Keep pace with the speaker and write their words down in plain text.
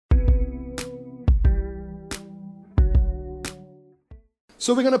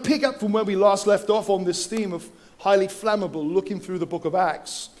So we're going to pick up from where we last left off on this theme of highly flammable, looking through the book of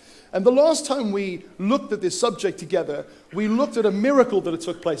Acts. And the last time we looked at this subject together, we looked at a miracle that had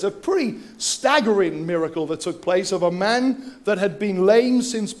took place, a pretty staggering miracle that took place of a man that had been lame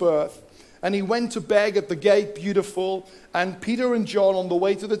since birth. And he went to beg at the gate, beautiful. And Peter and John, on the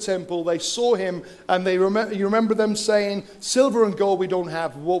way to the temple, they saw him, and you remember them saying, "Silver and gold we don't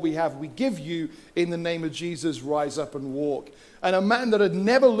have, what we have we give you. In the name of Jesus, rise up and walk." And a man that had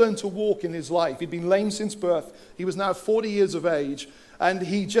never learned to walk in his life, he'd been lame since birth, he was now 40 years of age, and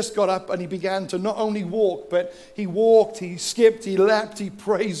he just got up and he began to not only walk, but he walked, he skipped, he leapt, he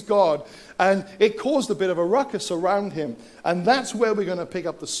praised God. And it caused a bit of a ruckus around him. And that's where we're going to pick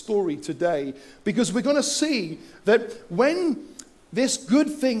up the story today, because we're going to see that when this good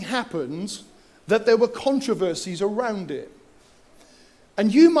thing happened, that there were controversies around it.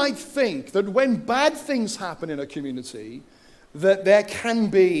 And you might think that when bad things happen in a community, that there can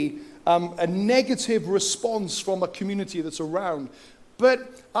be a negative response from a community that's around.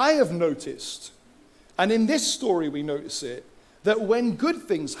 But I have noticed, and in this story we notice it, that when good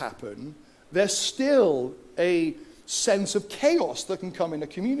things happen, there's still a sense of chaos that can come in a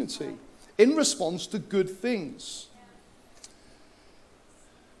community in response to good things.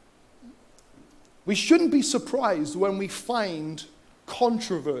 We shouldn't be surprised when we find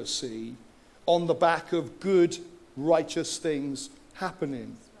controversy on the back of good, righteous things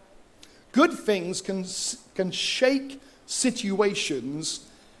happening. Good things can shake situations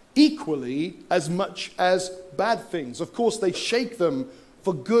equally as much as bad things. Of course, they shake them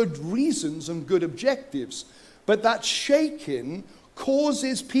for good reasons and good objectives. But that shaking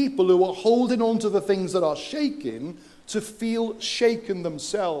causes people who are holding on to the things that are shaken to feel shaken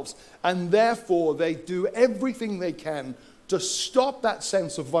themselves. And therefore, they do everything they can to stop that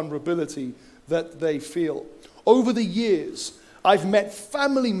sense of vulnerability that they feel. Over the years, I've met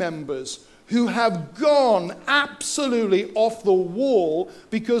family members who have gone absolutely off the wall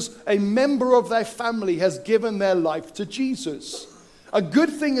because a member of their family has given their life to Jesus. A good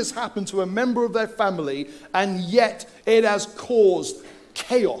thing has happened to a member of their family, and yet it has caused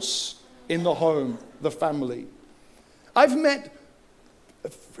chaos in the home, the family. I've met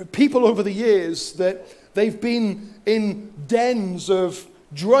people over the years that they've been in dens of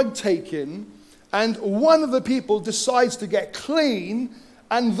drug taking, and one of the people decides to get clean,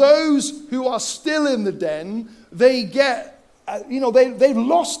 and those who are still in the den, they get, they've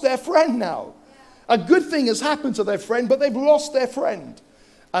lost their friend now. A good thing has happened to their friend, but they've lost their friend.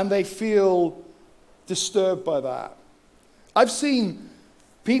 And they feel disturbed by that. I've seen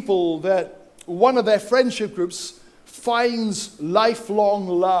people that one of their friendship groups finds lifelong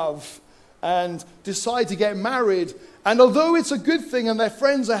love and decide to get married. And although it's a good thing and their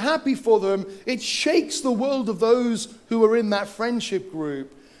friends are happy for them, it shakes the world of those who are in that friendship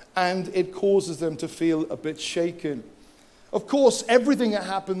group, and it causes them to feel a bit shaken. Of course, everything that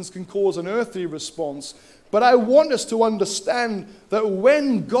happens can cause an earthly response, but I want us to understand that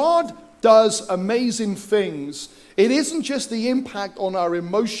when God does amazing things, it isn't just the impact on our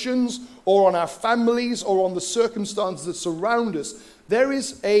emotions or on our families or on the circumstances that surround us. There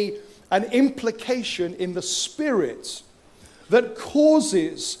is an implication in the spirit that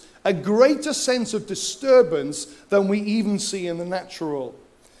causes a greater sense of disturbance than we even see in the natural.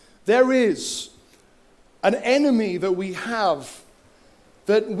 There is an enemy that we have,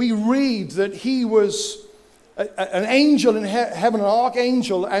 that we read that he was an angel in heaven, an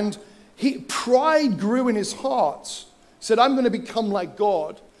archangel, and pride grew in his heart. He said, "I'm going to become like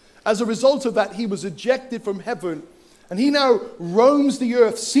God." As a result of that, he was ejected from heaven, and he now roams the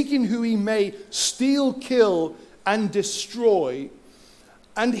earth seeking who he may steal, kill, and destroy.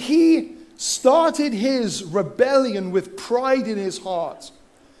 And he started his rebellion with pride in his heart.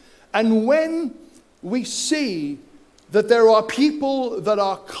 And when we see that there are people that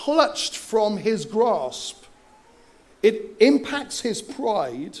are clutched from his grasp, it impacts his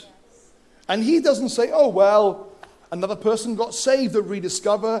pride. And he doesn't say, "Oh, well, another person got saved at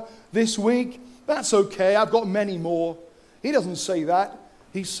Rediscover this week. That's okay, I've got many more." He doesn't say that.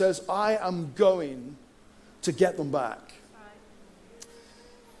 He says, "I am going to get them back."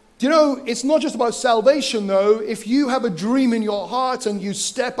 Do you know, it's not just about salvation, though. If you have a dream in your heart and you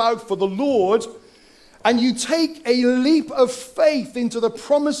step out for the Lord, and you take a leap of faith into the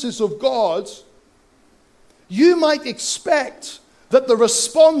promises of God, you might expect that the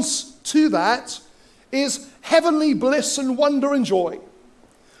response to that is heavenly bliss and wonder and joy.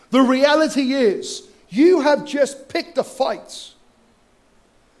 The reality is, you have just picked a fight.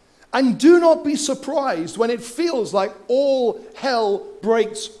 And do not be surprised when it feels like all hell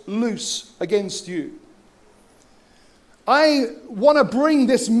breaks loose against you. I want to bring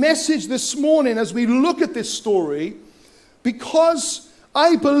this message this morning as we look at this story because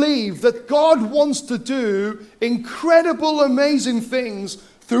I believe that God wants to do incredible, amazing things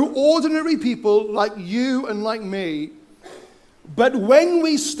through ordinary people like you and like me. But when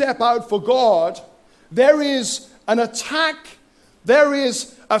we step out for God, there is an attack, there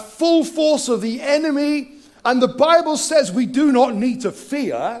is a full force of the enemy, and the Bible says we do not need to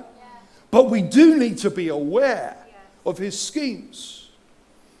fear, but we do need to be aware of his schemes.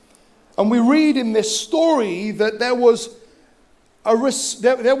 And we read in this story that there was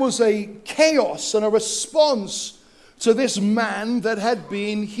a chaos and a response to this man that had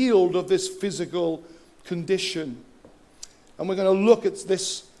been healed of this physical condition. And we're going to look at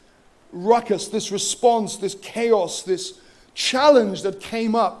this ruckus, this response, this chaos, this challenge that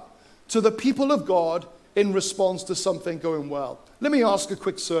came up to the people of God in response to something going well. Let me ask a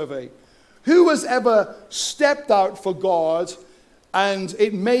quick survey. Who has ever stepped out for God, and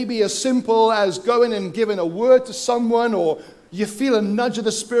it may be as simple as going and giving a word to someone, or you feel a nudge of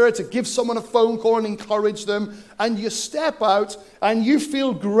the Spirit to give someone a phone call and encourage them, and you step out and you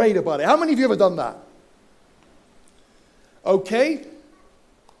feel great about it? How many of you have ever done that? Okay.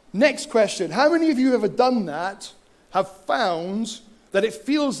 Next question. How many of you have ever done that, have found that it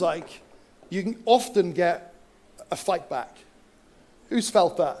feels like you can often get a fight back? Who's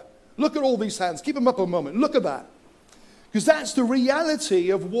felt that? Look at all these hands. Keep them up a moment. Look at that. Because that's the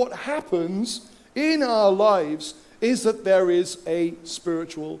reality of what happens in our lives, is that there is a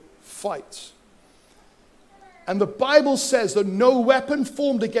spiritual fight. And the Bible says that no weapon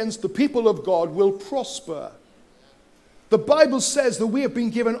formed against the people of God will prosper. The Bible says that we have been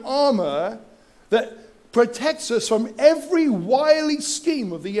given armor that protects us from every wily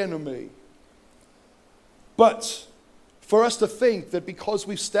scheme of the enemy. But for us to think that because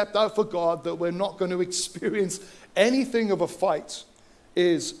we've stepped out for God that we're not going to experience anything of a fight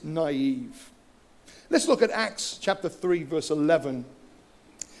is naive. Let's look at Acts chapter 3, verse 11.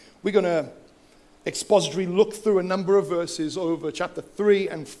 We're going to expository look through a number of verses over chapter 3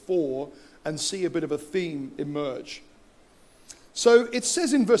 and 4 and see a bit of a theme emerge. So it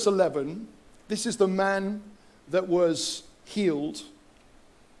says in verse 11, this is the man that was healed,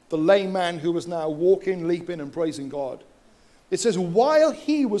 the lame man who was now walking, leaping, and praising God. It says, while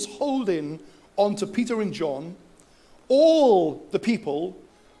he was holding on to Peter and John, all the people,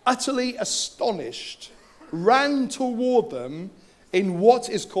 utterly astonished, ran toward them in what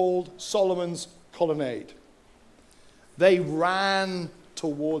is called Solomon's colonnade. They ran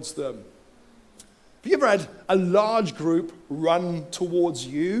towards them. Have you ever had a large group run towards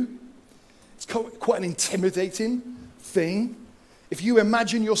you? It's quite an intimidating thing. If you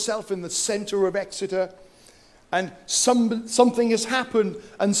imagine yourself in the center of Exeter, and something has happened,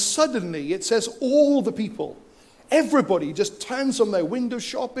 and suddenly it says all the people, everybody just turns from their window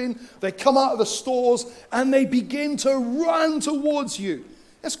shopping, they come out of the stores, and they begin to run towards you.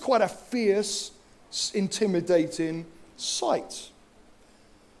 That's quite a fierce, intimidating sight.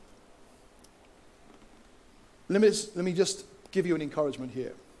 Let me just give you an encouragement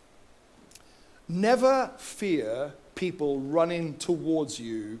here. Never fear people running towards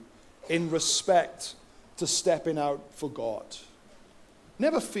you in respect to stepping out for God.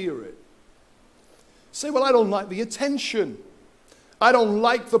 Never fear it. Say, well, I don't like the attention. I don't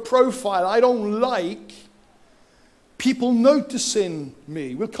like the profile. I don't like people noticing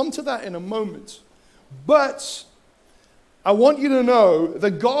me. We'll come to that in a moment. But I want you to know the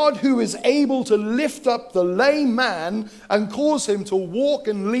God who is able to lift up the lame man and cause him to walk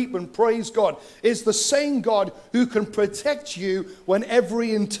and leap and praise God is the same God who can protect you when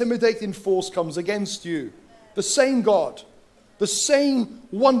every intimidating force comes against you. The same God, the same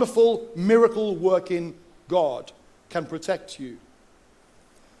wonderful miracle-working God can protect you.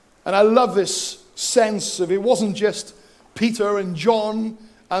 And I love this sense of it wasn't just Peter and John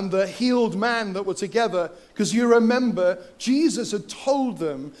and the healed man that were together, because you remember Jesus had told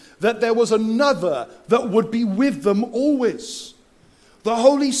them that there was another that would be with them always. The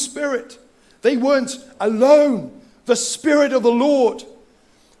Holy Spirit. They weren't alone. The Spirit of the Lord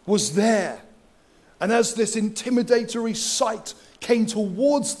was there. And as this intimidatory sight came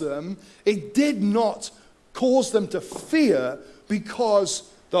towards them, it did not cause them to fear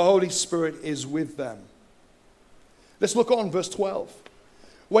because the Holy Spirit is with them. Let's look on verse 12.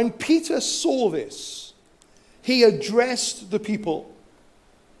 When Peter saw this, he addressed the people.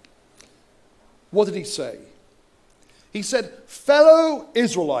 What did he say? He said, "Fellow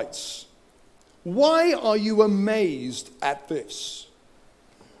Israelites, why are you amazed at this?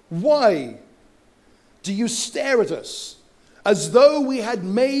 Why do you stare at us as though we had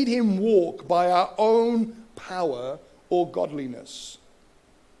made him walk by our own power or godliness?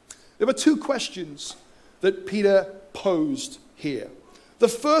 There were two questions that Peter posed here. The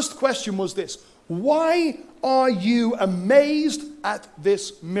first question was this: why are you amazed at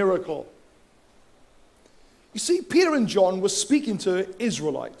this miracle? You see, Peter and John were speaking to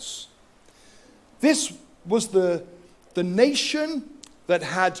Israelites. This was the nation that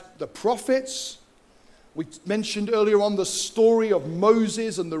had the prophets. We mentioned earlier on the story of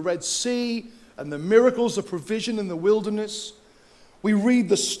Moses and the Red Sea and the miracles of provision in the wilderness. We read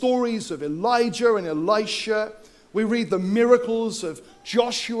the stories of Elijah and Elisha. We read the miracles of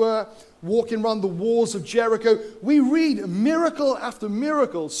Joshua walking around the walls of Jericho. We read miracle after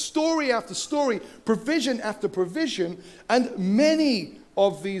miracle, story after story, provision after provision, and many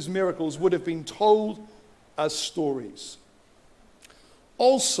of these miracles would have been told as stories.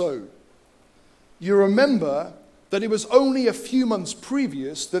 Also, you remember that it was only a few months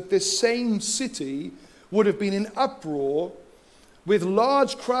previous that this same city would have been in uproar with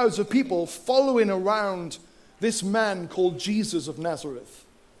large crowds of people following around this man called Jesus of Nazareth.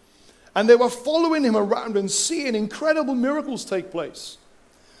 And they were following him around and seeing incredible miracles take place.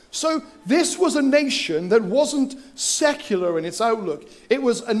 So this was a nation that wasn't secular in its outlook. It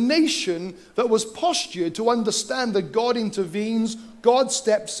was a nation that was postured to understand that God intervenes, God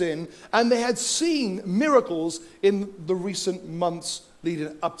steps in, and they had seen miracles in the recent months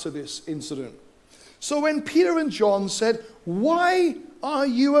leading up to this incident. So when Peter and John said, "Why are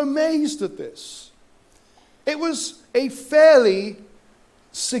you amazed at this?" it was a fairly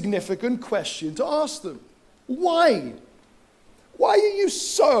significant question to ask them. Why? Why are you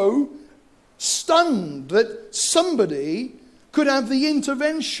so stunned that somebody could have the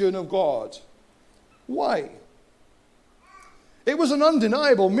intervention of God? Why? It was an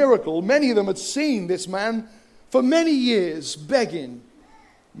undeniable miracle. Many of them had seen this man for many years begging,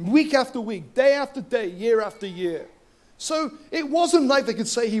 week after week, day after day, year after year. So it wasn't like they could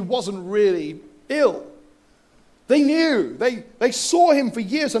say he wasn't really ill. They knew. They saw him for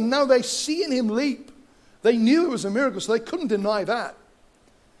years, and now they're seeing him leap. They knew it was a miracle, so they couldn't deny that.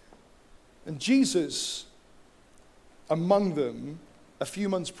 And Jesus, among them, a few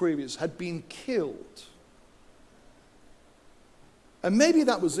months previous, had been killed. And maybe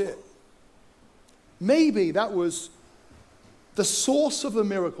that was it. Maybe that was the source of the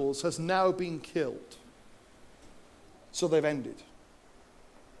miracles has now been killed. So they've ended.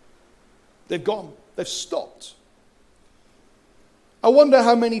 They've gone. They've stopped. I wonder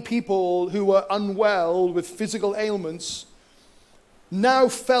how many people who were unwell with physical ailments now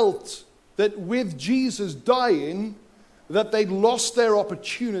felt that with Jesus dying, that they'd lost their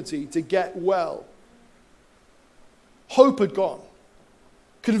opportunity to get well. Hope had gone.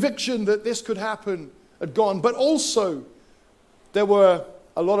 Conviction that this could happen had gone. But also, there were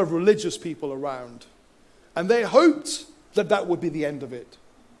a lot of religious people around. And they hoped that that would be the end of it.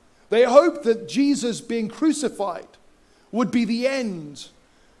 They hoped that Jesus being crucified would be the end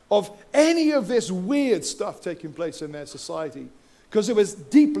of any of this weird stuff taking place in their society, because it was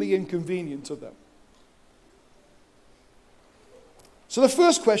deeply inconvenient to them. So the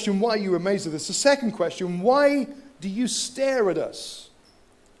first question, why are you amazed at this? The second question, why do you stare at us?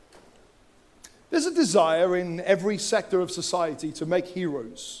 There's a desire in every sector of society to make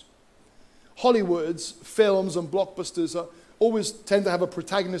heroes. Hollywood's films and blockbusters always tend to have a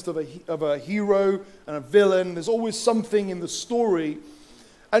protagonist of a hero and a villain. There's always something in the story.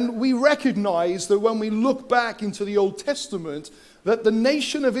 And we recognize that when we look back into the Old Testament, that the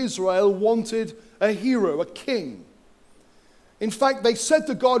nation of Israel wanted a hero, a king. In fact, they said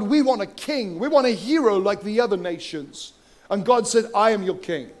to God, "We want a king. We want a hero like the other nations." And God said, "I am your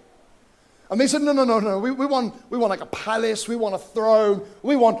king." And they said, no. We want like a palace. We want a throne.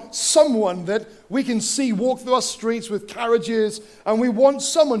 We want someone that we can see walk through our streets with carriages. And we want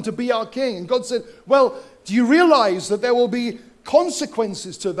someone to be our king. And God said, well, do you realize that there will be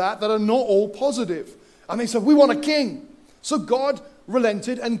consequences to that are not all positive? And they said, we want a king. So God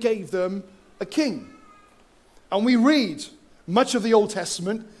relented and gave them a king. And we read much of the Old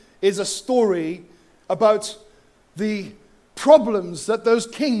Testament is a story about the problems that those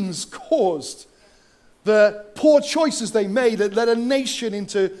kings caused, the poor choices they made that led a nation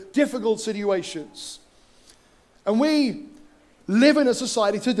into difficult situations. And we live in a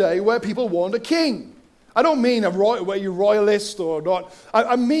society today where people want a king. I don't mean where you're royalist or not.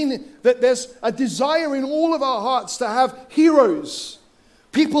 I mean that there's a desire in all of our hearts to have heroes,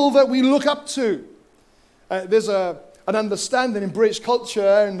 people that we look up to. There's an understanding in British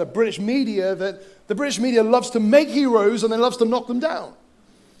culture and the British media that the British media loves to make heroes and then loves to knock them down.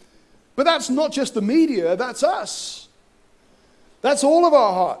 But that's not just the media, that's us. That's all of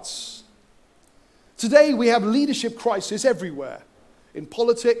our hearts. Today we have leadership crisis everywhere. In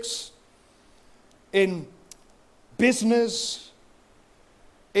politics, in business,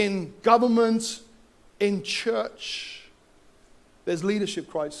 in government, in church. There's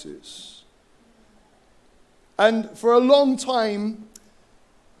leadership crisis. And for a long time,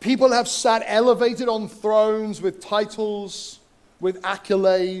 people have sat elevated on thrones with titles, with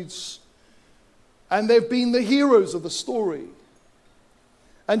accolades, and they've been the heroes of the story.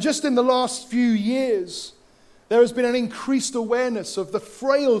 And just in the last few years, there has been an increased awareness of the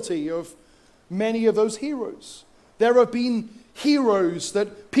frailty of many of those heroes. There have been heroes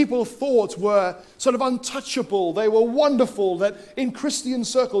that people thought were sort of untouchable. They were wonderful, that in Christian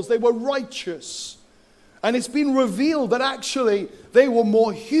circles they were righteous. And it's been revealed that actually they were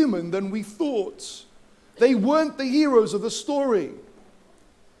more human than we thought. They weren't the heroes of the story.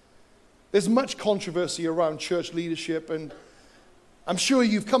 There's much controversy around church leadership, and I'm sure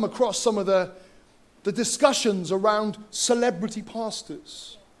you've come across some of the discussions around celebrity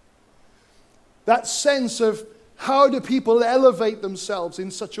pastors. That sense of how do people elevate themselves in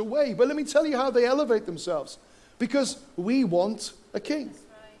such a way? But let me tell you how they elevate themselves. Because we want a king.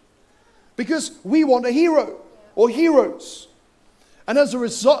 Because we want a hero or heroes. And as a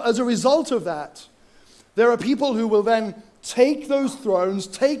result of that, there are people who will then take those thrones,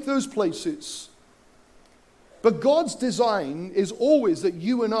 take those places. But God's design is always that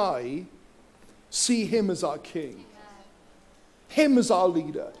you and I see him as our king. Him as our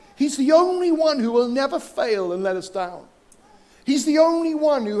leader. He's the only one who will never fail and let us down. He's the only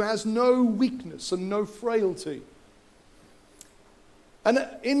one who has no weakness and no frailty. And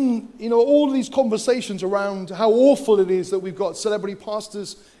in all these conversations around how awful it is that we've got celebrity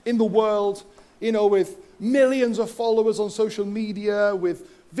pastors in the world, with millions of followers on social media, with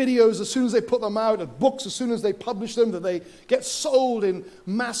videos as soon as they put them out, and books as soon as they publish them, that they get sold in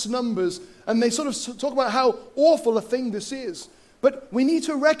mass numbers, and they sort of talk about how awful a thing this is. But we need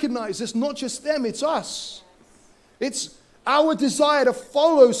to recognize it's not just them, it's us. It's our desire to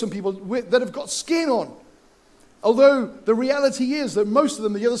follow some people that have got skin on. Although the reality is that most of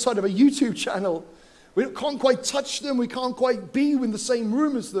them are the other side of a YouTube channel. We can't quite touch them. We can't quite be in the same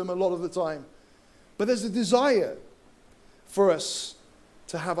room as them a lot of the time. But there's a desire for us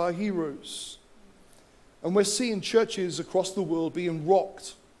to have our heroes. And we're seeing churches across the world being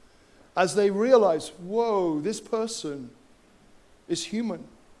rocked as they realize, whoa, this person is human.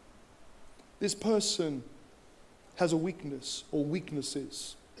 This person has a weakness or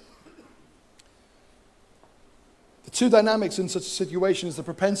weaknesses. The two dynamics in such a situation is the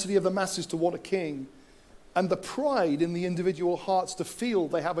propensity of the masses to want a king and the pride in the individual hearts to feel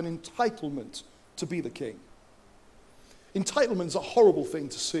they have an entitlement to be the king. Entitlement is a horrible thing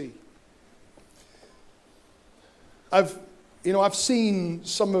to see. I've seen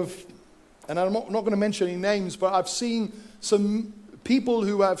some of, and I'm not going to mention any names, but I've seen some people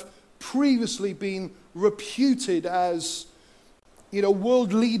who have previously been reputed as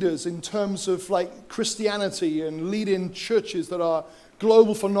world leaders in terms of like Christianity and leading churches that are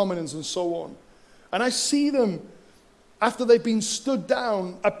global phenomenons and so on. And I see them, after they've been stood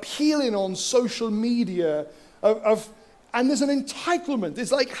down, appealing on social media and there's an entitlement.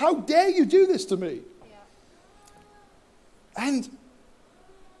 It's like, how dare you do this to me? Yeah. And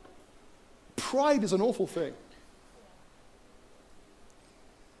pride is an awful thing.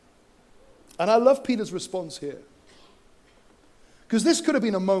 And I love Peter's response here. Because this could have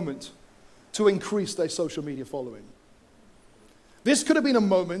been a moment to increase their social media following. This could have been a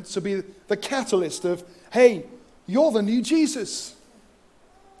moment to be the catalyst of, hey, you're the new Jesus.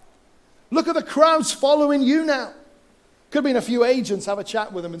 Look at the crowds following you now. Could have been a few agents have a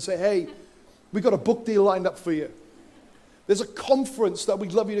chat with them and say, hey, we've got a book deal lined up for you. There's a conference that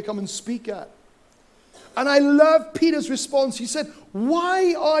we'd love you to come and speak at. And I love Peter's response. He said,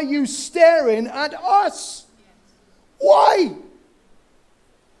 why are you staring at us? Why?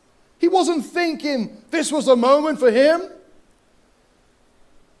 He wasn't thinking this was a moment for him.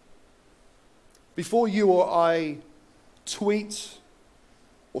 Before you or I tweet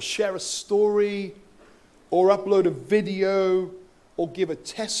or share a story or upload a video or give a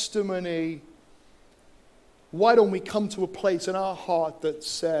testimony, why don't we come to a place in our heart that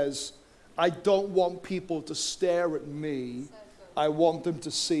says, I don't want people to stare at me. I want them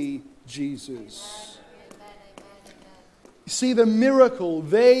to see Jesus. You see, the miracle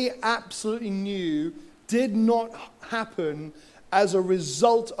they absolutely knew did not happen as a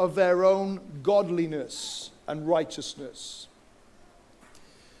result of their own godliness and righteousness.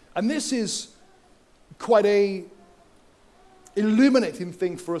 And this is quite a illuminating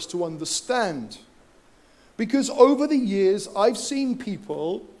thing for us to understand. Because over the years, I've seen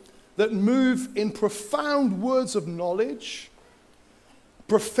people that move in profound words of knowledge,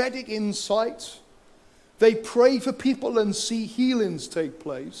 prophetic insight. They pray for people and see healings take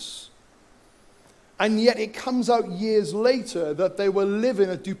place. And yet it comes out years later that they were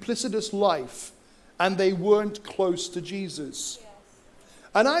living a duplicitous life and they weren't close to Jesus. Yes.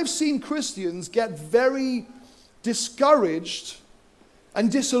 And I've seen Christians get very discouraged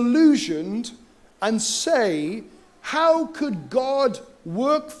and disillusioned and say, how could God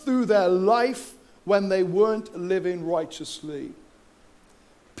work through their life when they weren't living righteously?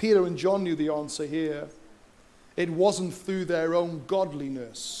 Peter and John knew the answer here. It wasn't through their own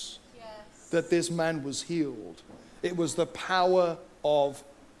godliness that this man was healed. It was the power of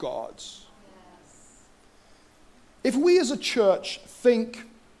God. Yes. If we as a church think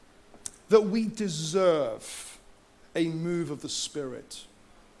that we deserve a move of the Spirit,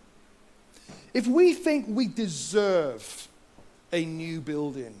 if we think we deserve a new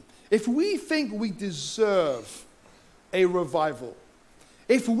building, if we think we deserve a revival,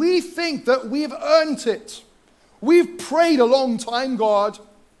 if we think that we've earned it, we've prayed a long time, God,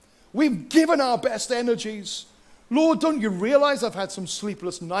 we've given our best energies. Lord, don't you realize I've had some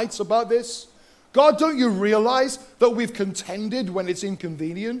sleepless nights about this? God, don't you realize that we've contended when it's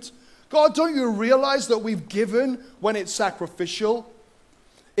inconvenient? God, don't you realize that we've given when it's sacrificial?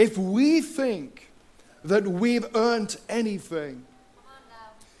 If we think that we've earned anything,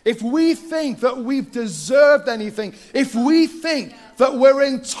 if we think that we've deserved anything, if we think that we're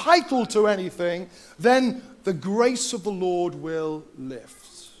entitled to anything, then the grace of the Lord will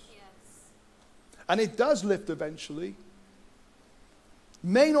lift. And it does lift eventually.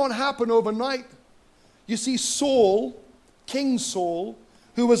 May not happen overnight. You see, Saul, King Saul,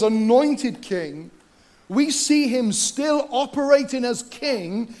 who was anointed king, we see him still operating as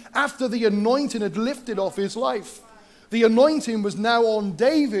king after the anointing had lifted off his life. The anointing was now on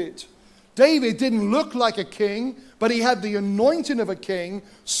David. David didn't look like a king, but he had the anointing of a king.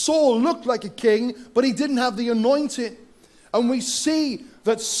 Saul looked like a king, but he didn't have the anointing. And we see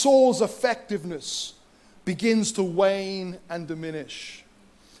that Saul's effectiveness begins to wane and diminish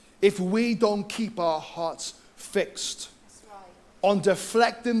if we don't keep our hearts fixed on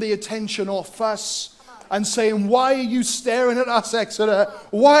deflecting the attention off us and saying, why are you staring at us, Exeter?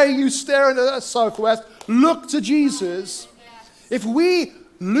 Why are you staring at us, Southwest? Look to Jesus. If we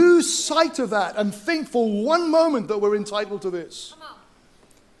lose sight of that and think for one moment that we're entitled to this,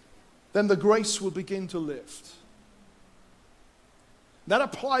 then the grace will begin to lift. That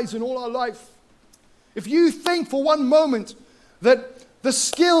applies in all our life. If you think for one moment that the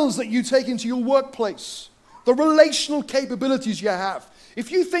skills that you take into your workplace, the relational capabilities you have, if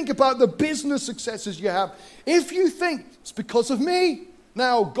you think about the business successes you have, if you think it's because of me,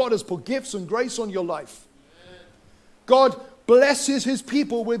 now God has put gifts and grace on your life. God blesses his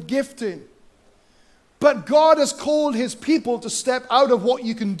people with gifting. But God has called his people to step out of what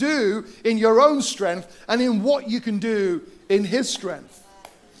you can do in your own strength and in what you can do in his strength.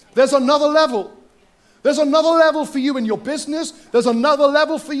 There's another level. There's another level for you in your business. There's another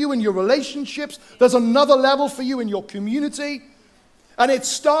level for you in your relationships. There's another level for you in your community. And it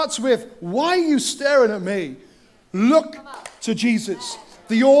starts with, why are you staring at me? Look to Jesus,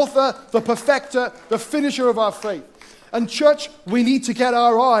 the author, the perfecter, the finisher of our faith. And church, we need to get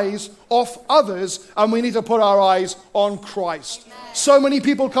our eyes off others and we need to put our eyes on Christ. Amen. So many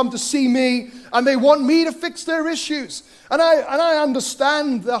people come to see me and they want me to fix their issues. And I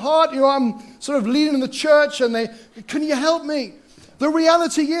understand the heart. You know, I'm sort of leading the church and can you help me? The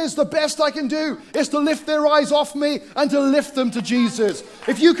reality is the best I can do is to lift their eyes off me and to lift them to Jesus.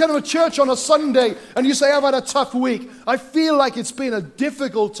 If you come to a church on a Sunday and you say, I've had a tough week, I feel like it's been a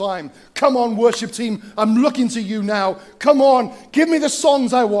difficult time. Come on, worship team, I'm looking to you now. Come on, give me the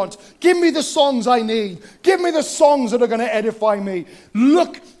songs I want. Give me the songs I need. Give me the songs that are going to edify me.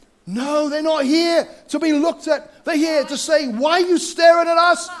 Look, no, they're not here to be looked at. They're here to say, why are you staring at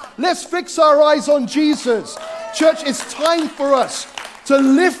us? Let's fix our eyes on Jesus. Church, it's time for us to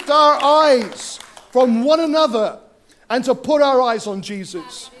lift our eyes from one another and to put our eyes on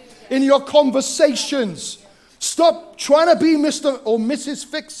Jesus. In your conversations, stop trying to be Mr. or Mrs.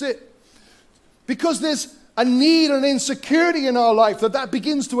 Fix-It, because there's a need and insecurity in our life that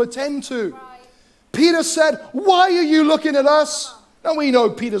begins to attend to. Peter said, why are you looking at us? Now we know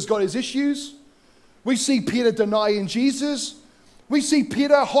Peter's got his issues. We see Peter denying Jesus. We see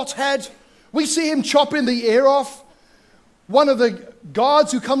Peter hothead. We see him chopping the ear off one of the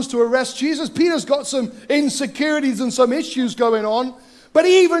guards who comes to arrest Jesus. Peter's got some insecurities and some issues going on. But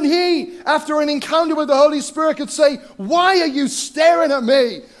even he, after an encounter with the Holy Spirit, could say, why are you staring at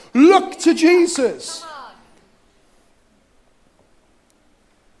me? Look to Jesus.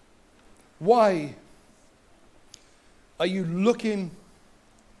 Why are you looking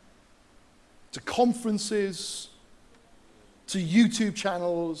to conferences, to YouTube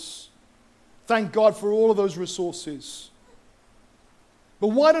channels? Thank God for all of those resources. But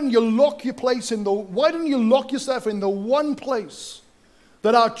why don't you lock yourself in the one place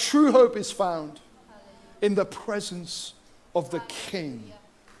that our true hope is found? In the presence of the King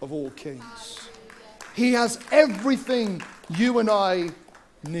of all kings. He has everything you and I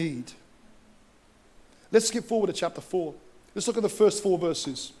need. Let's skip forward to chapter 4. Let's look at the first 4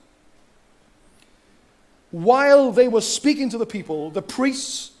 verses. While they were speaking to the people, the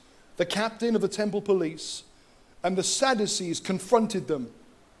priests, the captain of the temple police, and the Sadducees confronted them.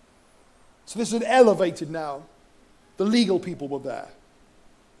 So this is elevated now. The legal people were there.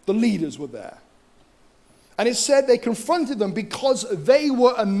 The leaders were there. And it said they confronted them because they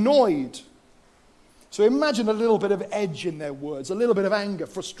were annoyed. So imagine a little bit of edge in their words, a little bit of anger,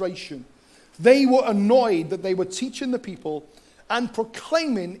 frustration. They were annoyed that they were teaching the people and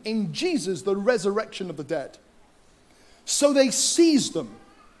proclaiming in Jesus the resurrection of the dead. So they seized them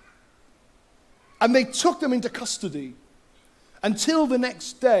and they took them into custody until the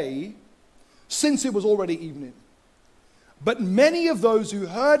next day, since it was already evening. But many of those who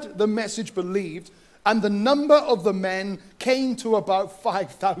heard the message believed, and the number of the men came to about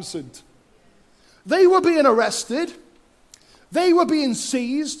 5,000. They were being arrested. They were being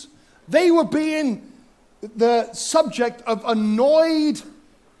seized. They were being the subject of annoyed,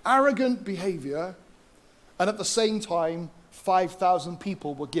 arrogant behavior. And at the same time, 5,000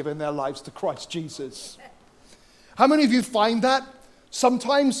 people were giving their lives to Christ Jesus. How many of you find that?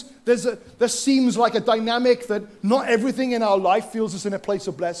 Sometimes there seems like a dynamic that not everything in our life feels us in a place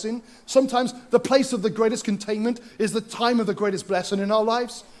of blessing. Sometimes the place of the greatest containment is the time of the greatest blessing in our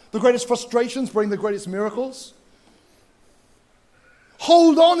lives. The greatest frustrations bring the greatest miracles.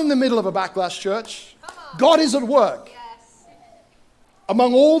 Hold on in the middle of a backlash, church. God is at work. Yes.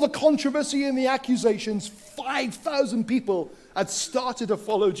 Among all the controversy and the accusations, 5,000 people had started to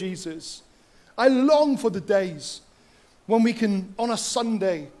follow Jesus. I long for the days when we can, on a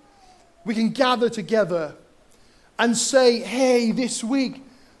Sunday, we can gather together and say, hey, this week,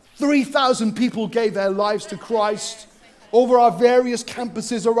 3,000 people gave their lives to Christ over our various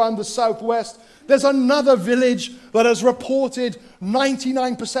campuses around the Southwest. There's another village that has reported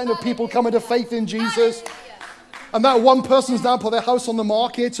 99% of people coming to faith in Jesus. And that one person's now put their house on the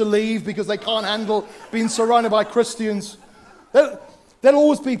market to leave because they can't handle being surrounded by Christians. There'll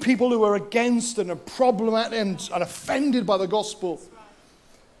always be people who are against and are problematic and offended by the gospel.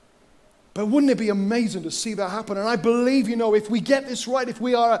 But wouldn't it be amazing to see that happen? And I believe, if we get this right, if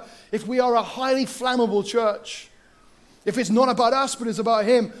we are a highly flammable church, if it's not about us, but it's about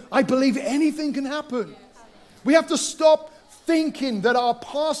Him, I believe anything can happen. We have to stop thinking that our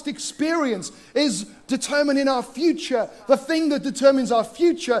past experience is determining our future. The thing that determines our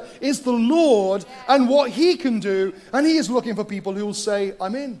future is the Lord and what He can do. And He is looking for people who will say,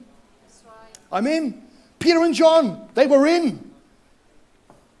 I'm in. I'm in. Peter and John, they were in.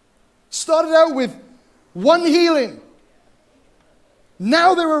 Started out with one healing.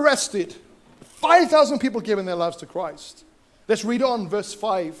 Now they're arrested. 5,000 people giving their lives to Christ. Let's read on, verse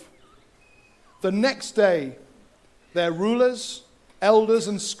 5. The next day, their rulers, elders,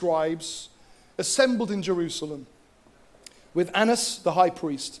 and scribes assembled in Jerusalem with Annas the high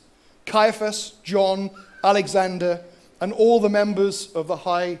priest, Caiaphas, John, Alexander, and all the members of the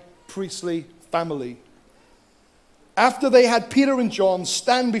high priestly family. After they had Peter and John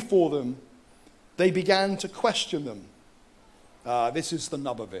stand before them, they began to question them. This is the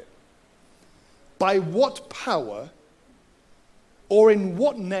nub of it. By what power or in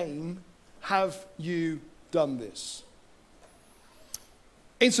what name have you done this?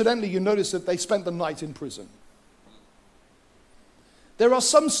 Incidentally, you notice that they spent the night in prison. There are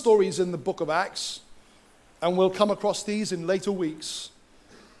some stories in the book of Acts, and we'll come across these in later weeks,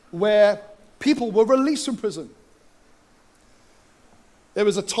 where people were released from prison. There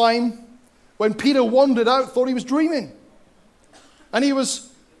was a time when Peter wandered out, thought he was dreaming, and he was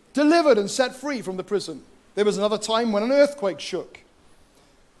delivered and set free from the prison. There was another time when an earthquake shook,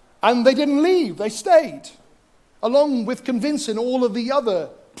 and they didn't leave, they stayed, along with convincing all of the other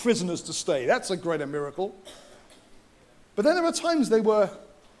prisoners to stay. That's a greater miracle. But then there were times they were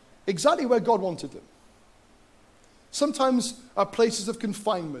exactly where God wanted them. Sometimes our places of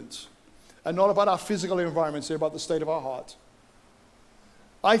confinement are not about our physical environments, they're about the state of our heart.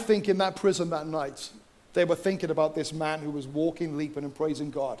 I think in that prison that night, they were thinking about this man who was walking, leaping, and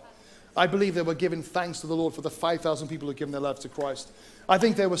praising God. I believe they were giving thanks to the Lord for the 5,000 people who had given their lives to Christ. I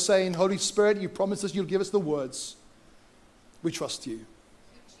think they were saying, Holy Spirit, you promised us you'll give us the words. We trust you.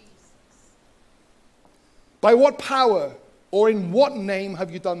 By what power or in what name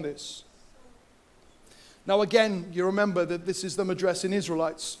have you done this? Now again, you remember that this is them addressing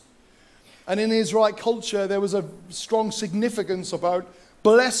Israelites. And in Israelite culture, there was a strong significance about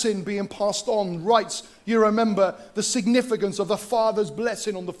blessing being passed on, rights. You remember the significance of the father's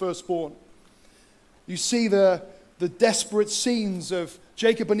blessing on the firstborn. You see the desperate scenes of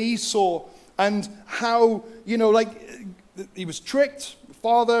Jacob and Esau and how, he was tricked,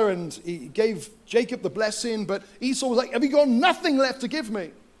 father, and he gave Jacob the blessing, but Esau was like, have you got nothing left to give me?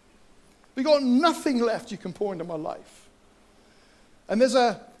 Have you got nothing left you can pour into my life? And there's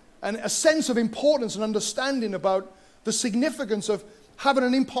a sense of importance and understanding about the significance of having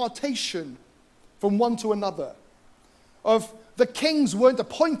an impartation from one to another. Of the kings weren't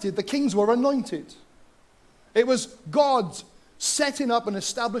appointed, the kings were anointed. It was God setting up and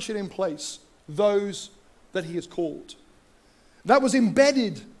establishing in place those that he has called. That was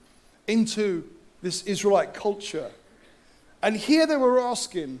embedded into this Israelite culture. And here they were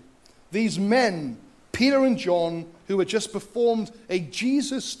asking these men, Peter and John, who had just performed a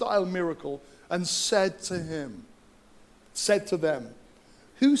Jesus-style miracle, and said to them,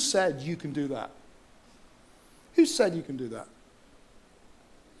 who said you can do that? Who said you can do that?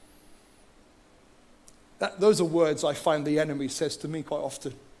 Those are words I find the enemy says to me quite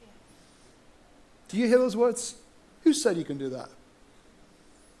often. Do you hear those words? Who said you can do that?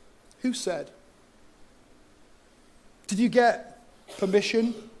 Who said? Did you get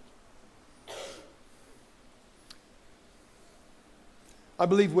permission? I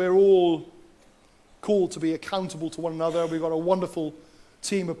believe we're all called to be accountable to one another. We've got a wonderful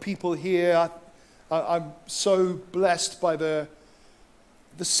team of people here. I'm so blessed by the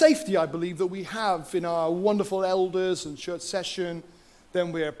safety, I believe, that we have in our wonderful elders and church session.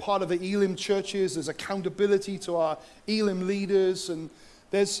 Then we're part of the Elim churches. There's accountability to our Elim leaders, and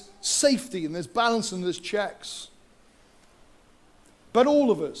there's safety, and there's balance, and there's checks. But all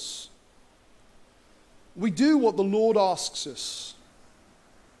of us, we do what the Lord asks us.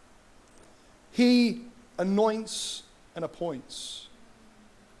 He anoints and appoints.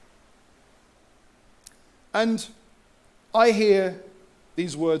 And I hear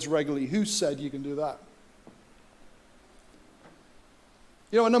these words regularly. Who said you can do that?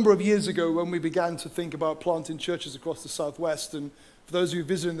 A number of years ago when we began to think about planting churches across the Southwest, and for those of you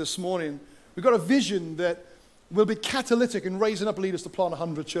visiting this morning, we got a vision that will be catalytic in raising up leaders to plant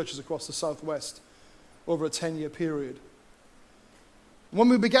 100 churches across the Southwest over a 10-year period. When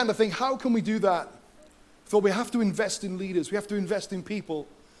we began to think, how can we do that? We thought we have to invest in leaders. We have to invest in people.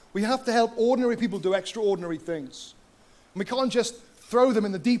 We have to help ordinary people do extraordinary things. And we can't just throw them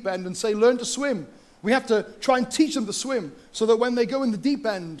in the deep end and say, learn to swim. We have to try and teach them to swim so that when they go in the deep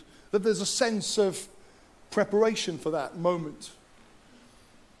end, that there's a sense of preparation for that moment.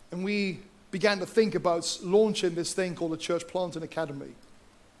 And we began to think about launching this thing called the Church Planting Academy.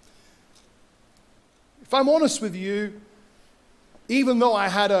 If I'm honest with you, even though I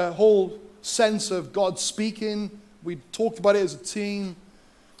had a whole sense of God speaking, we talked about it as a team,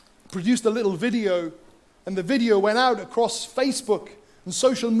 produced a little video, and the video went out across Facebook and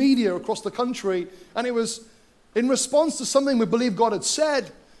social media across the country, and it was in response to something we believe God had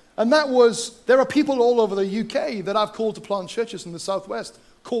said, and that was, there are people all over the UK that I've called to plant churches in the Southwest.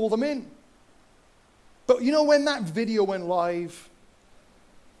 Call them in. But when that video went live,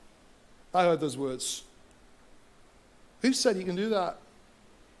 I heard those words. Who said you can do that?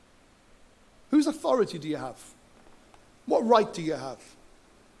 Whose authority do you have? What right do you have?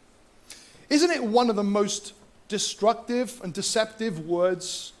 Isn't it one of the most destructive and deceptive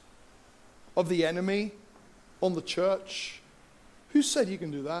words of the enemy on the church? Who said you can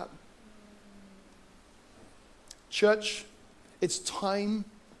do that? Church, it's time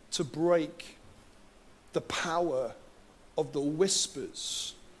to break the power of the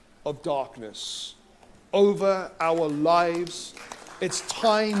whispers of darkness over our lives. It's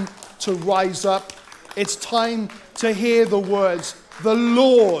time to rise up. It's time to hear the words, the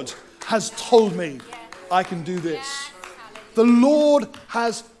Lord has told me I can do this. The Lord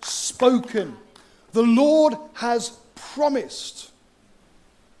has spoken. The Lord has promised.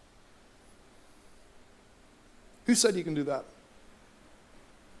 Who said you can do that?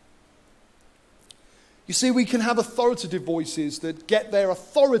 You see, we can have authoritative voices that get their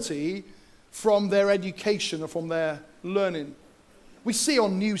authority from their education or from their learning. We see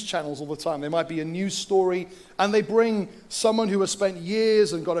on news channels all the time, there might be a news story, and they bring someone who has spent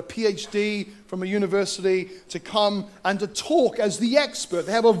years and got a PhD from a university to come and to talk as the expert.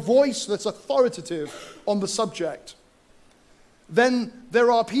 They have a voice that's authoritative on the subject. Then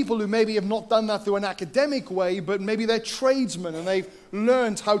there are people who maybe have not done that through an academic way, but maybe they're tradesmen and they've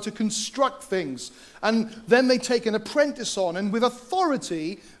learned how to construct things. And then they take an apprentice on, and with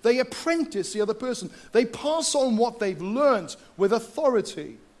authority, they apprentice the other person. They pass on what they've learned with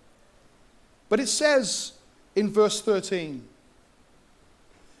authority. But it says in verse 13,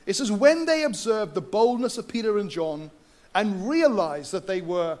 it says, when they observed the boldness of Peter and John and realized that they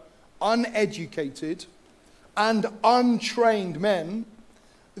were uneducated and untrained men,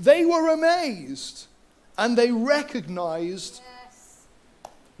 they were amazed, and they recognized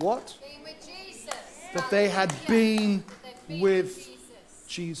what? Being with Jesus. That they had been with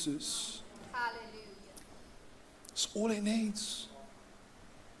Jesus. Hallelujah. That's all it needs.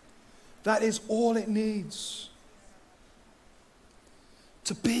 That is all it needs.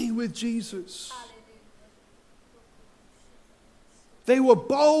 To be with Jesus. They were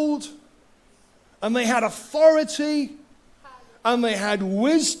bold, and they had authority, and they had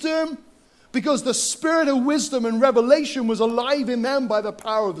wisdom, because the spirit of wisdom and revelation was alive in them by the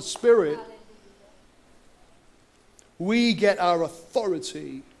power of the Spirit. We get our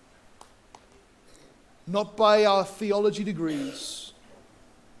authority not by our theology degrees,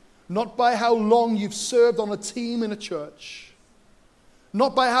 not by how long you've served on a team in a church,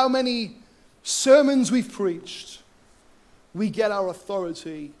 not by how many sermons we've preached. We get our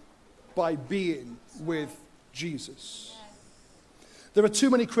authority by being with Jesus. There are too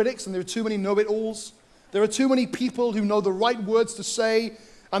many critics and there are too many know-it-alls. There are too many people who know the right words to say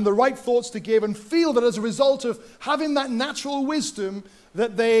and the right thoughts to give and feel that as a result of having that natural wisdom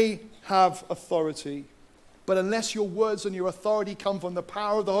that they have authority. But unless your words and your authority come from the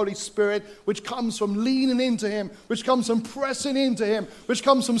power of the Holy Spirit, which comes from leaning into Him, which comes from pressing into Him, which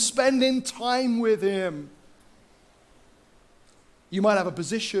comes from spending time with Him, you might have a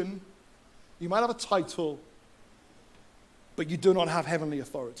position, you might have a title, but you do not have heavenly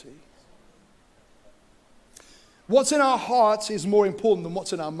authority. What's in our hearts is more important than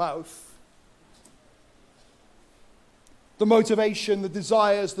what's in our mouth. The motivation, the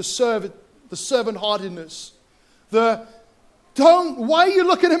desires, the servant-heartedness, why are you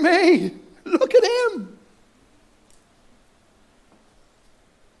looking at me? Look at Him.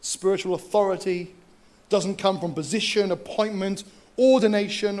 Spiritual authority doesn't come from position, appointment,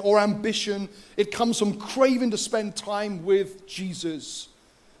 ordination, or ambition. It comes from craving to spend time with Jesus,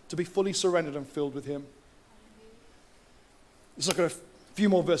 to be fully surrendered and filled with Him. Let's look at a few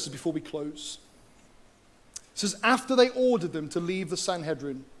more verses before we close. It says, after they ordered them to leave the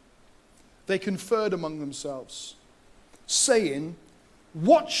Sanhedrin, they conferred among themselves, saying,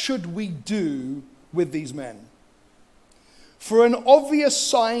 what should we do with these men? For an obvious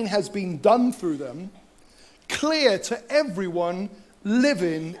sign has been done through them, clear to everyone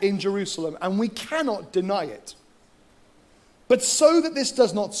living in Jerusalem, and we cannot deny it. But so that this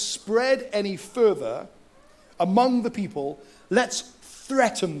does not spread any further among the people, let's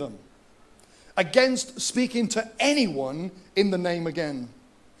threaten them against speaking to anyone in the name again.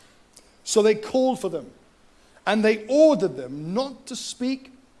 So they called for them, and they ordered them not to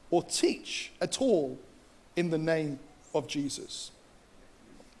speak or teach at all in the name of Jesus.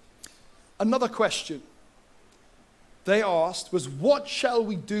 Another question they asked was, what shall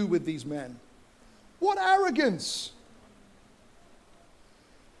we do with these men? What arrogance!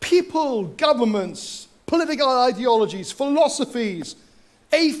 People, governments, political ideologies, philosophies,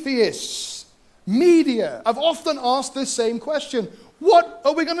 atheists, media have often asked this same question. What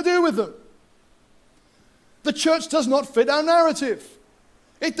are we going to do with them? The church does not fit our narrative.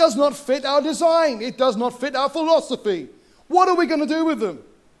 It does not fit our design. It does not fit our philosophy. What are we going to do with them?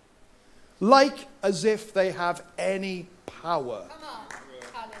 Like as if they have any power. Come on.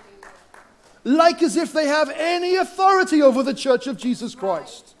 Hallelujah. Like as if they have any authority over the church of Jesus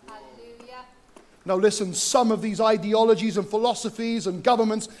Christ. Hallelujah. Now listen, some of these ideologies and philosophies and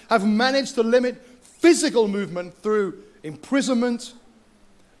governments have managed to limit physical movement through imprisonment,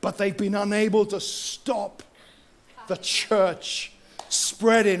 but they've been unable to stop the church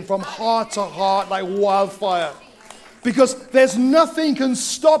spreading from heart to heart like wildfire. Because there's nothing can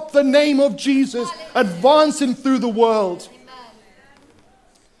stop the name of Jesus advancing through the world.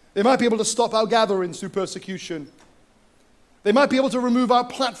 They might be able to stop our gatherings through persecution. They might be able to remove our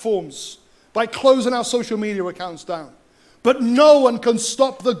platforms by closing our social media accounts down. But no one can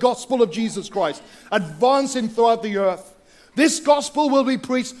stop the gospel of Jesus Christ advancing throughout the earth. This gospel will be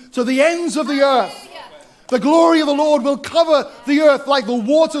preached to the ends of the earth. The glory of the Lord will cover the earth like the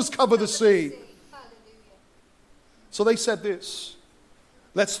waters cover the sea. So they said this,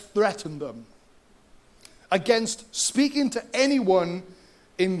 let's threaten them against speaking to anyone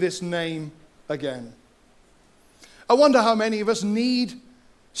in this name again. I wonder how many of us need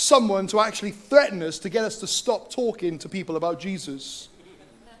someone to actually threaten us to get us to stop talking to people about Jesus.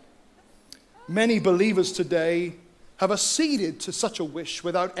 Many believers today have acceded to such a wish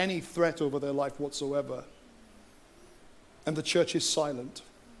without any threat over their life whatsoever. And the church is silent.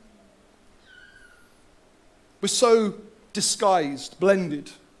 We're so disguised, blended.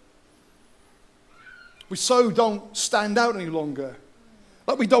 We so don't stand out any longer.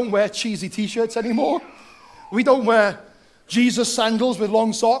 Like we don't wear cheesy t-shirts anymore. We don't wear Jesus sandals with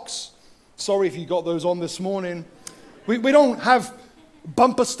long socks. Sorry if you got those on this morning. We don't have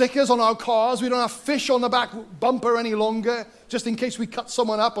bumper stickers on our cars. We don't have fish on the back bumper any longer, just in case we cut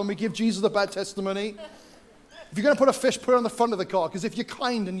someone up and we give Jesus a bad testimony. If you're going to put a fish, put it on the front of the car, because if you're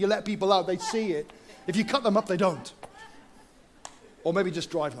kind and you let people out, they see it. If you cut them up, they don't. Or maybe just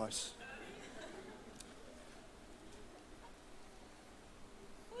drive nice.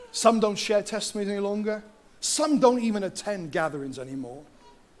 Some don't share testimonies any longer. Some don't even attend gatherings anymore.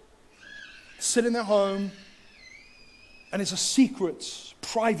 Sit in their home, and it's a secret,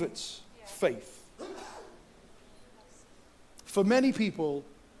 private faith. For many people,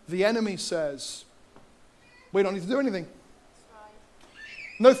 the enemy says, we don't need to do anything.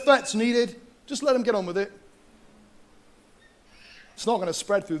 No threats needed. Just let them get on with it. It's not going to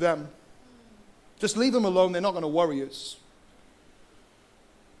spread through them. Just leave them alone. They're not going to worry us.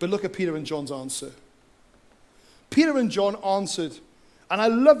 But look at Peter and John's answer. Peter and John answered, and I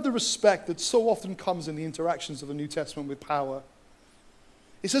love the respect that so often comes in the interactions of the New Testament with power.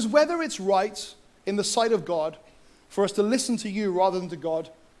 It says, whether it's right in the sight of God for us to listen to you rather than to God,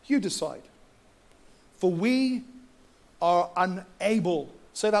 you decide. For we are unable.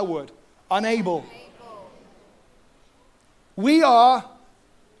 Say that word. Unable. We are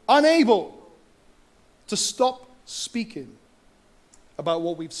unable to stop speaking about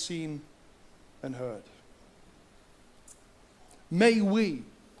what we've seen and heard. May we,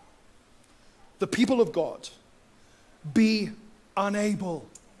 the people of God, be unable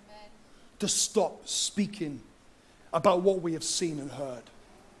to stop speaking about what we have seen and heard.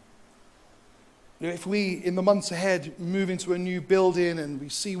 You know, if we, in the months ahead, move into a new building and we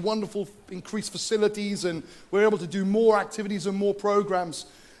see wonderful increased facilities and we're able to do more activities and more programs,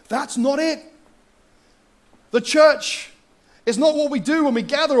 that's not it. The church is not what we do when we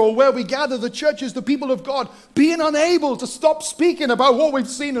gather or where we gather. The church is the people of God being unable to stop speaking about what we've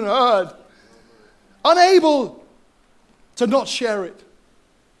seen and heard. Unable to not share it.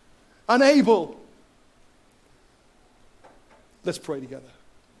 Unable. Let's pray together.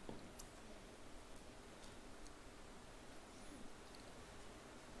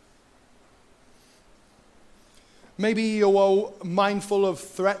 Maybe you're mindful of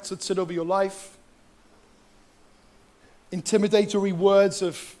threats that sit over your life. Intimidatory words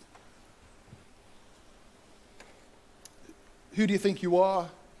of, who do you think you are?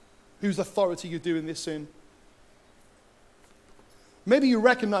 Whose authority you're doing this in? Maybe you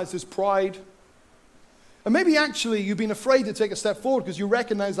recognize this pride. And maybe actually you've been afraid to take a step forward because you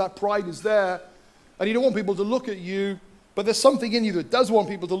recognize that pride is there and you don't want people to look at you, but there's something in you that does want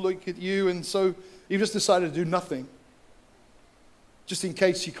people to look at you, and so you've just decided to do nothing, just in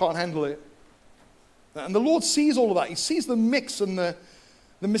case you can't handle it. And the Lord sees all of that. He sees the mix and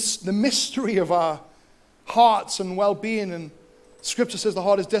the mystery of our hearts and well-being. And Scripture says the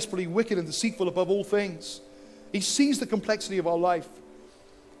heart is desperately wicked and deceitful above all things. He sees the complexity of our life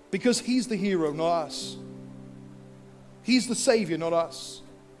because He's the hero, not us. He's the Savior, not us.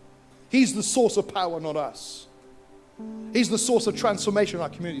 He's the source of power, not us. He's the source of transformation in our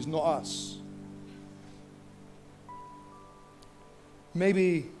communities, not us.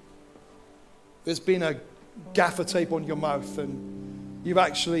 Maybe there's been a gaffer tape on your mouth and you've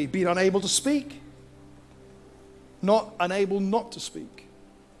actually been unable to speak. Not unable not to speak.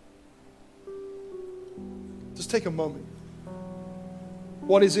 Just take a moment.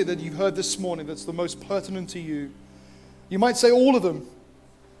 What is it that you've heard this morning that's the most pertinent to you? You might say all of them.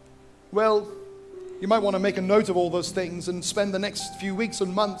 Well, you might want to make a note of all those things and spend the next few weeks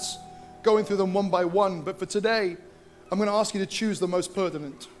and months going through them one by one. But for today, I'm going to ask you to choose the most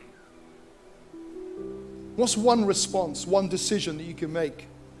pertinent. What's one response, one decision that you can make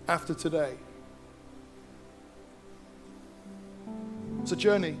after today? It's a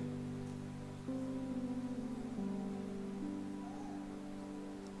journey.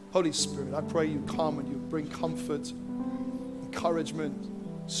 Holy Spirit, I pray you come and you bring comfort,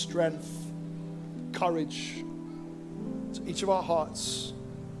 encouragement, strength, courage to each of our hearts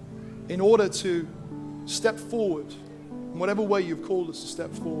in order to step forward in whatever way you've called us to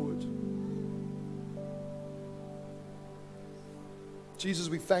step forward. Jesus,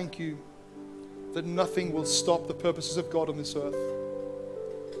 we thank you that nothing will stop the purposes of God on this earth.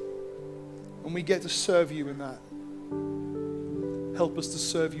 And we get to serve you in that. Help us to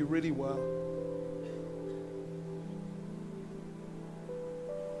serve you really well.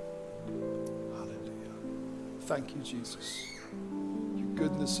 Hallelujah. Thank you, Jesus. Your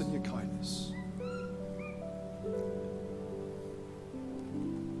goodness and your kindness.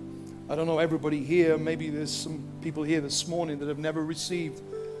 I don't know everybody here, maybe there's some people here this morning that have never received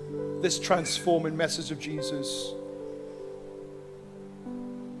this transforming message of Jesus.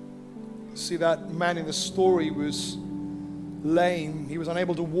 See, that man in the story was lame. He was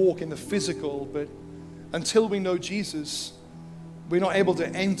unable to walk in the physical, but until we know Jesus, we're not able to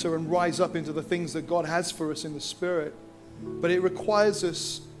enter and rise up into the things that God has for us in the Spirit. But it requires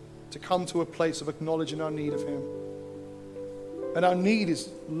us to come to a place of acknowledging our need of Him. And our need is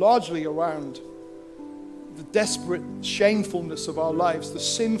largely around the desperate shamefulness of our lives, the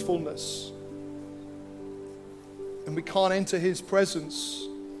sinfulness. And we can't enter His presence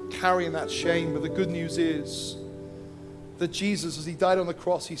carrying that shame. But the good news is that Jesus, as He died on the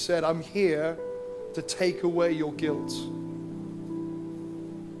cross, He said, I'm here to take away your guilt.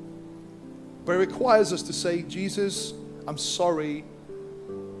 But it requires us to say, Jesus, I'm sorry.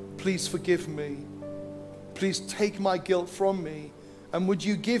 Please forgive me. Please take my guilt from me. And would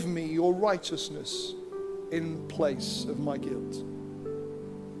you give me your righteousness in place of my guilt?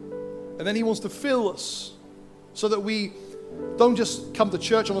 And then He wants to fill us so that we don't just come to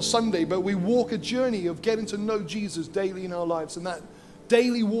church on a Sunday, but we walk a journey of getting to know Jesus daily in our lives. And that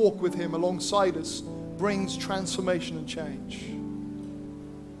daily walk with Him alongside us brings transformation and change.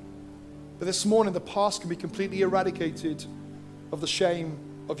 But this morning, the past can be completely eradicated of the shame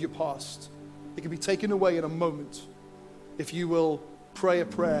of your past. It can be taken away in a moment if you will pray a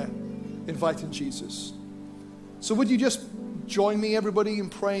prayer inviting Jesus. So would you just join me, everybody, in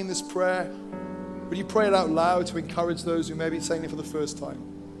praying this prayer? Would you pray it out loud to encourage those who may be saying it for the first time?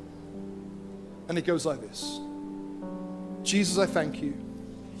 And it goes like this. Jesus, I thank you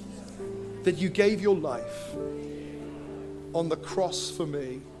that you gave your life on the cross for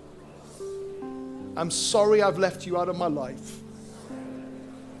me. I'm sorry I've left you out of my life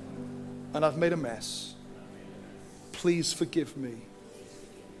and I've made a mess. Please forgive me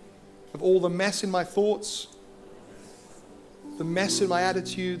of all the mess in my thoughts, the mess in my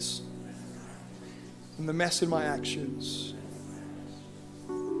attitudes, and the mess in my actions.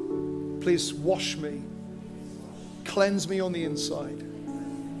 Please wash me, cleanse me on the inside,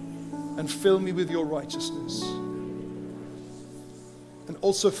 and fill me with your righteousness. And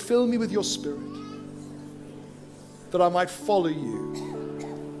also fill me with your Spirit, that I might follow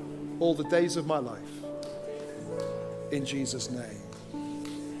you all the days of my life. In Jesus' name,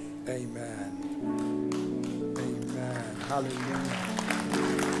 amen. Amen. Hallelujah.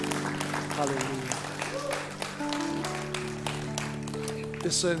 Hallelujah.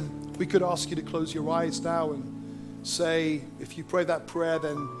 Listen, we could ask you to close your eyes now and say, if you pray that prayer,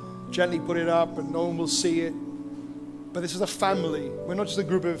 then gently put it up and no one will see it. But this is a family. We're not just a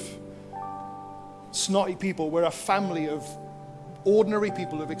group of snotty people. We're a family of ordinary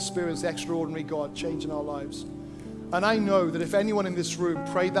people who have experienced the extraordinary God changing our lives. And I know that if anyone in this room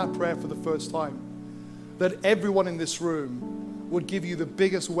prayed that prayer for the first time, that everyone in this room would give you the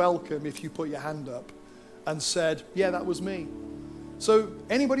biggest welcome if you put your hand up and said, yeah, that was me. So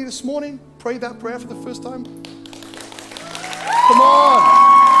anybody this morning prayed that prayer for the first time? Come on.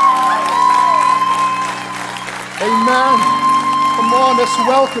 Amen. Come on, let's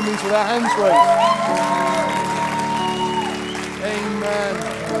welcome these with our hands raised. Amen.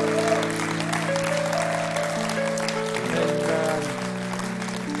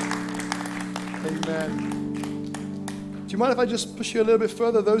 Amen. Do you mind if I just push you a little bit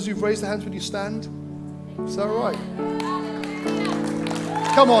further? Those who've raised their hands, would you stand? Is that all right?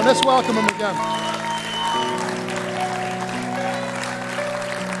 Come on, let's welcome them again.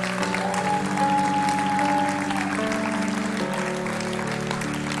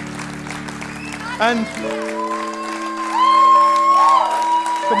 And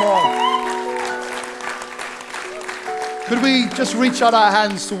come on. Could we just reach out our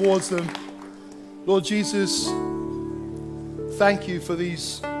hands towards them? Lord Jesus, thank you for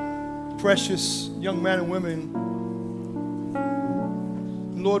these precious young men and women.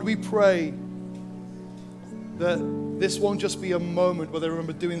 Lord, we pray that this won't just be a moment where they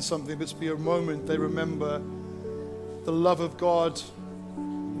remember doing something, but it's be a moment they remember the love of God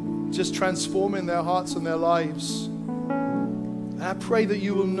just transforming their hearts and their lives. And I pray that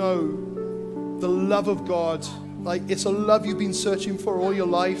you will know the love of God. Like, it's a love you've been searching for all your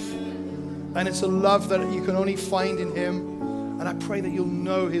life. And it's a love that you can only find in Him. And I pray that you'll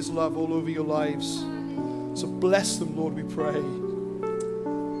know his love all over your lives. So bless them, Lord, we pray.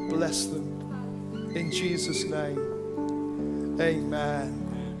 Bless them. In Jesus' name. Amen.